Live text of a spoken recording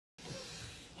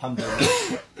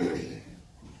Alhamdulillah.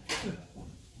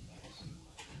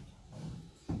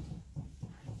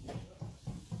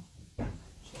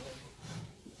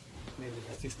 Maybe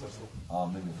for sister.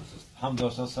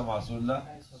 Alhamdulillah.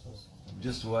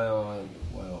 Just while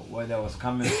I was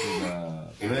coming to the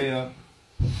prayer,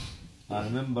 I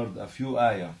remembered a few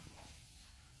ayah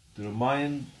to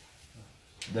remind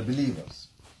the believers.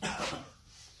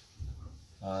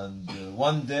 And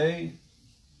one day,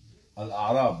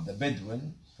 Al-A'rab, the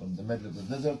Bedouin from the middle of the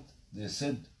desert, they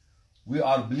said, we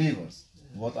are believers.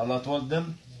 What Allah told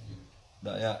them,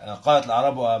 قالت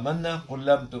الأعراب آمنا قل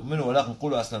لم تؤمنوا ولكن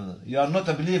قولوا أسلمنا. You are not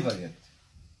a believer yet.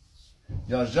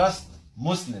 You are just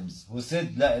Muslims who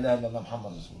said La ilaha illallah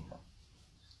Muhammad Rasulullah.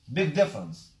 Big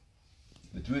difference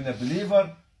between a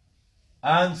believer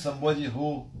and somebody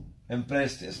who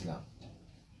embraced Islam.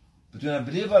 Between a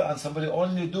believer and somebody who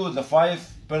only do the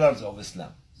 5 pillars of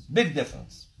Islam. Big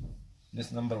difference.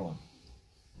 This number one.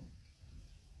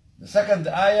 The second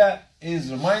ayah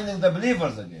is reminding the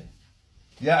believers again.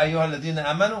 Ya ayyuha alladhina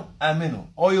amanu, aminu.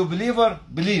 O you believer,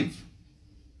 believe.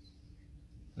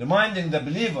 Reminding the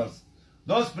believers.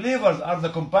 Those believers are the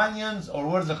companions or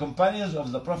were the companions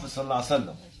of the Prophet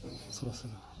ﷺ.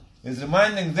 He's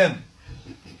reminding them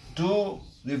to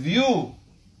review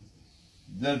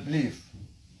their belief.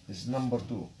 This is number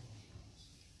 2.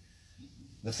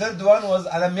 The third one was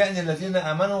أَلَمْ يَأْنِ الَّذِينَ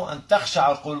آمَنُوا أَن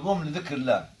تَخْشَعَ قُلُوبُهُمْ لِذِكْرِ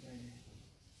اللَّهِ.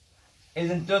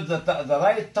 Isn't it the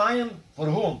right time for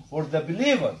whom? For the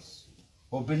believers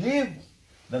who believe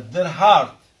that their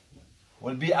heart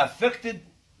will be affected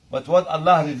by what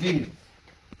Allah revealed.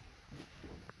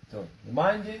 So,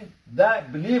 reminding the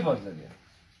believers again.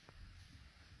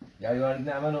 يا أيها الذين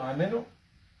آمنوا آمنوا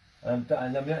لم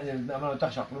يأن الذين آمنوا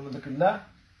تخشع قلوبهم لذكر الله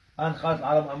أن قالت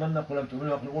العرب آمنا قل لم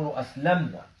تؤمنوا ولكن قولوا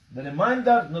أسلمنا. The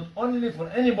reminder not only for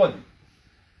anybody,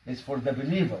 it's for the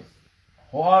believers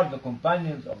who are the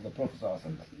companions of the Prophet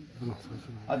ﷺ.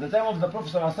 At the time of the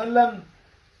Prophet ﷺ,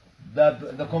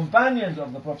 the companions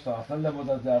of the Prophet ﷺ,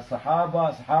 whether they are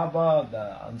Sahaba,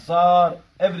 the Ansar,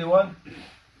 everyone,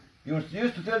 you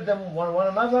used to tell them one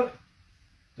another,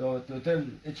 to tell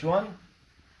each one,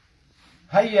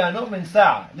 Hayya nu'min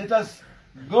sa'a. Let us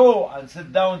go and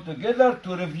sit down together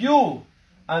to review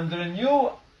and renew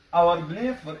our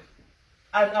belief for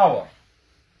an hour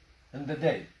in the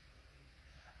day.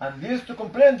 And they used to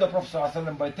complain to the Prophet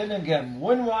ﷺ by telling him,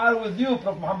 when we are with you,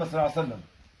 Prophet Muhammad ﷺ,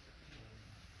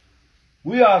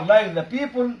 we are like the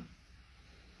people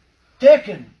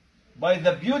taken by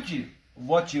the beauty of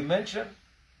what you mentioned,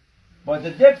 by the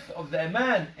depth of the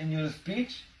iman in your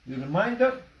speech, your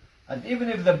reminder, and even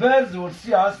if the birds will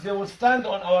see us, they will stand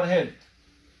on our head,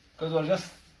 because we're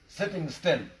just sitting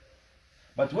still.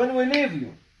 But when we leave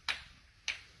you,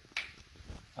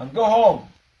 and go home,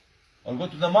 or go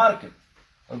to the market,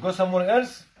 or go somewhere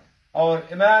else, our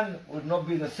iman would not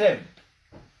be the same.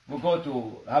 We go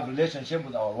to have relationship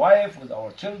with our wife, with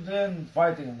our children,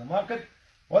 fighting in the market.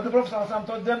 What the Prophet ﷺ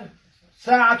told them,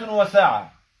 sa'atun wa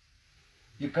sa'a.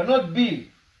 You cannot be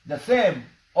the same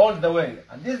all the way.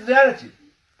 And this is the reality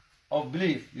of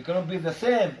belief. You cannot be the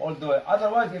same all the way.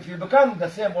 Otherwise, if you become the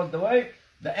same all the way,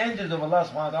 the angels of Allah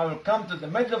subhanahu wa ta'ala will come to the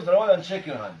middle of the road and shake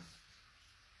your hands.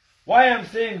 Why I'm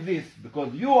saying this?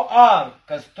 Because you are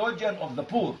custodian of the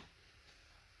poor.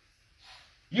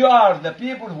 You are the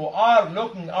people who are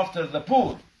looking after the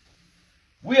poor.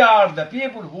 We are the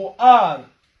people who are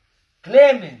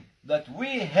claiming that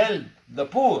we help the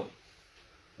poor.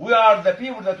 We are the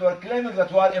people that were claiming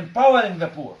that we are empowering the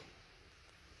poor.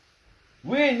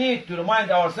 We need to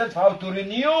remind ourselves how to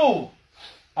renew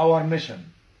our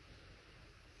mission.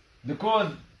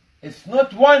 Because it's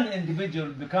not one individual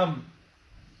become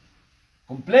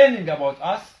complaining about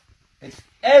us, it's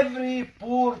every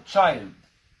poor child,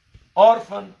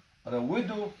 orphan, or a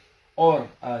widow, or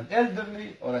an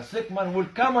elderly, or a sick man will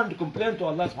come and complain to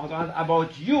Allah subhanahu wa ta'ala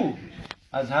about you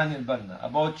as Hany El Banna,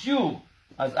 about you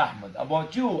as Ahmad,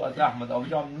 about you as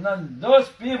Ahmad, those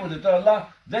people that tell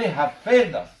Allah, they have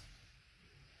failed us.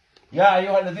 Ya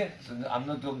ayyuha alladhin, I'm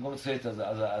not going to say it as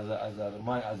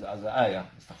a ayah,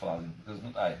 astaghfirullah, because it's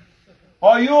not ayah.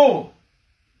 Or you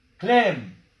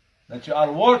claim that you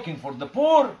are working for the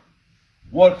poor,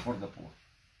 work for the poor.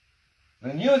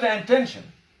 Renew the intention.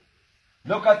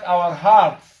 Look at our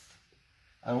hearts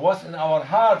and what's in our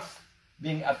hearts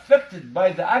being affected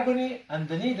by the agony and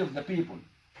the need of the people.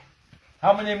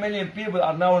 How many million people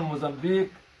are now in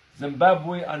Mozambique,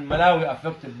 Zimbabwe and Malawi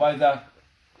affected by the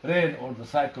rain or the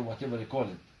cycle, whatever you call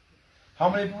it? How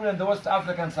many people in the West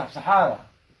African Sub-Sahara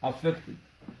affected?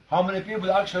 How many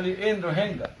people actually in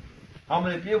Rohingya? How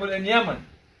many people in Yemen?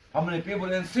 How many people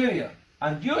in Syria?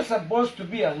 And you're supposed to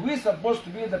be, and we're supposed to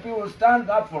be the people who stand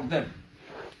up for them.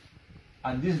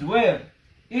 And this is where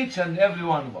each and every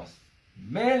one of us,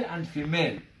 male and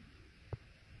female,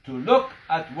 to look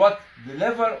at what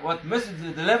message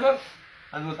they deliver,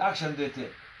 and what action they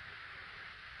take.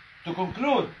 To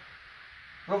conclude,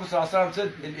 Prophet ﷺ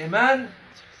said,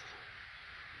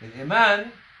 الإيمان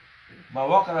ما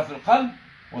وقر في القلب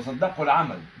وصدقه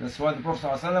العمل. That's why the Prophet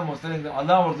ﷺ was telling them,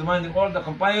 Allah was reminding all the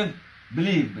companions,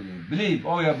 believe, believe, believe.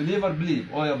 Oh, you're a believer, believe.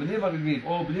 Oh, you're a believer, believe.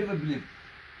 Oh, believer, believe.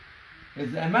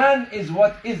 If the iman is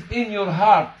what is in your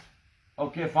heart,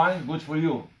 okay, fine, good for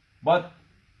you. But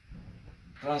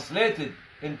translate it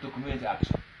into community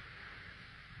action.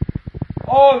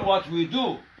 All what we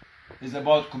do is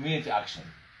about community action.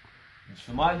 In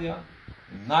Somalia,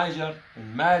 in Niger,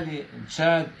 in Mali, in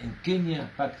Chad, in Kenya,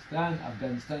 Pakistan,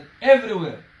 Afghanistan,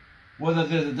 everywhere. Whether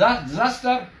there's a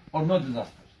disaster or no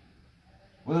disaster.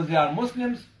 Whether they are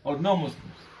Muslims or no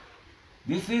Muslims.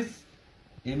 This is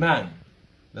Iman.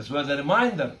 That's why the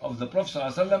reminder of the Prophet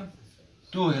ﷺ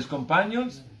to his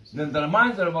companions, then the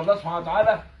reminder of Allah subhanahu wa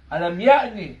ta'ala, أَلَمْ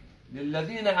يَأْنِ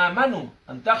لِلَّذِينَ آمَنُوا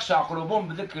أَن تَخْشَعَ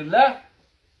قُلُوبُهُم بِذِكْرِ اللَّهِ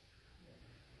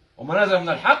وَمَا نَزَلَ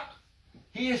مِنَ الْحَقِّ.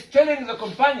 He is telling the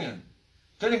companion,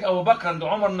 telling Abu Bakr and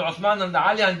Umar and Uthman and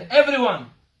Ali and everyone,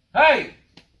 hey,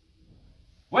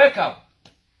 wake up.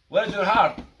 Where's your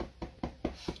heart?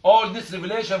 All this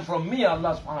revelation from me,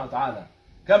 Allah subhanahu wa ta'ala,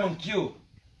 coming to you.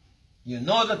 You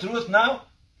know the truth now,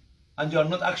 and you are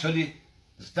not actually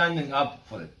standing up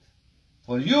for it.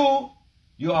 For you,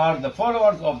 you are the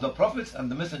followers of the prophets and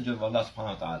the messenger of Allah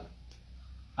subhanahu wa ta'ala.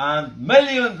 And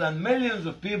millions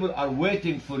of people are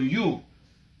waiting for you.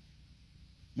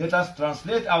 Let us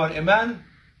translate our iman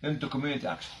into community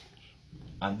action.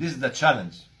 And this is the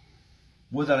challenge.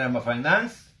 Whether I'm a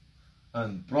finance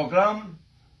and program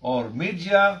or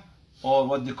media or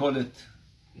what they call it,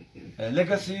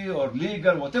 legacy or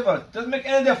legal, whatever, it doesn't make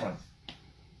any difference.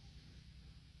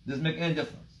 Doesn't make any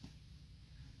difference.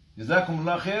 جزاكم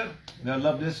الله خير. May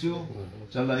Allah bless you.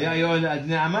 Inshallah, يا أيها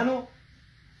الذين آمنوا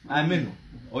آمنوا.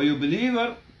 Or you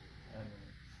believer,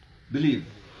 believe.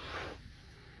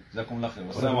 جزاكم الله خير.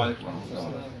 والسلام عليكم ورحمة الله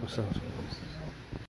وبركاته.